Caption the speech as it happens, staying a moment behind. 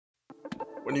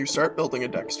When you start building a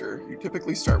Dexter, you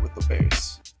typically start with the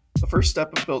base. The first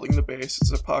step of building the base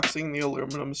is epoxying the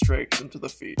aluminum strakes into the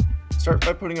feet. Start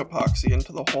by putting epoxy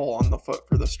into the hole on the foot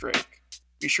for the strake.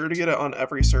 Be sure to get it on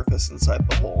every surface inside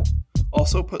the hole.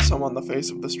 Also put some on the face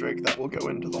of the strake that will go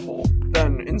into the hole.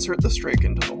 Then insert the strake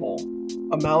into the hole.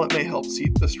 A mallet may help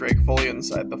seat the strake fully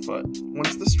inside the foot.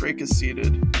 Once the strake is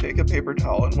seated, take a paper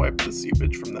towel and wipe the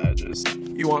seepage from the edges.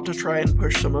 You want to try and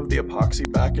push some of the epoxy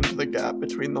back into the gap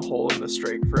between the hole and the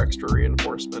strake for extra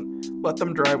reinforcement. Let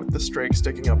them dry with the strake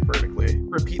sticking up vertically.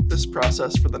 Repeat this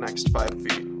process for the next 5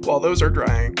 feet. While those are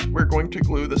drying, we're going to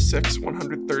glue the 6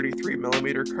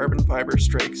 133mm carbon fiber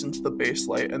strakes into the base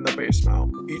light and the base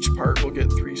mount. Each part will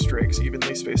get 3 strakes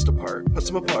evenly spaced apart. Put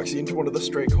some epoxy into one of the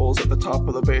strake holes at the top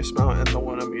of the base mount and the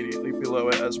one immediately below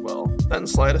it as well. Then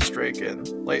slide a strake in,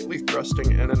 lightly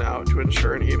thrusting in and out to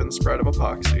ensure an even spread of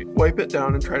epoxy. Wipe it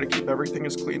down and try to keep everything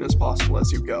as clean as possible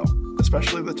as you go,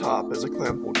 especially the top as a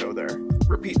clamp will go there.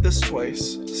 Repeat this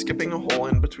twice, skipping a hole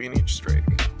in between each strake.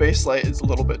 Base light is a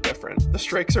little bit different. The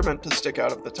strakes are meant to stick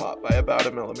out of the top by about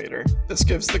 1 millimeter. This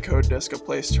gives the code disc a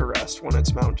place to rest when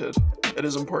it's mounted. It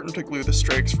is important to glue the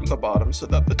strakes from the bottom so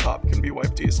that the top can be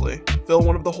wiped easily. Fill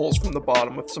one of the holes from the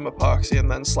bottom with some epoxy and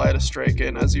then slide a strake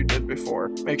in as you did before.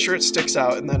 Make sure it sticks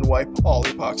out and then wipe all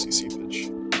epoxy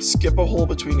seepage. Skip a hole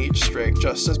between each strake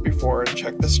just as before and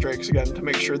check the strakes again to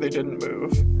make sure they didn't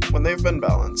move. When they've been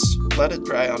balanced, let it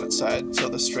dry on its side so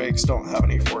the strakes don't have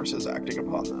any forces acting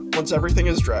upon them. Once everything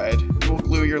is dried, you will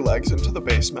glue your legs into the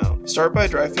base mount. Start by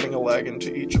dry fitting a leg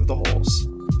into each of the holes.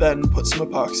 Then put some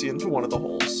epoxy into one of the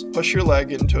holes. Push your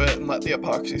leg into it and let the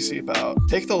epoxy seep out.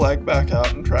 Take the leg back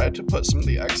out and try to put some of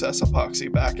the excess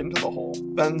epoxy back into the hole.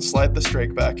 Then slide the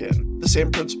strake back in. The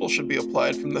same principle should be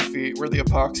applied from the feet where the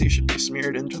epoxy should be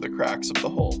smeared into the cracks of the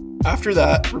hole. After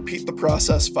that, repeat the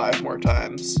process 5 more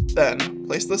times. Then,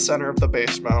 place the center of the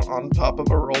base mount on top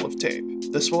of a roll of tape.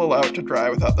 This will allow it to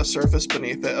dry without the surface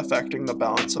beneath it affecting the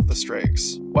balance of the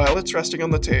strakes. While it's resting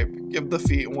on the tape, give the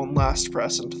feet one last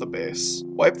press into the base.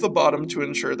 Wipe the bottom to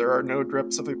ensure there are no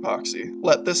drips of epoxy.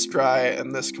 Let this dry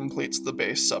and this completes the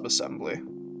base subassembly.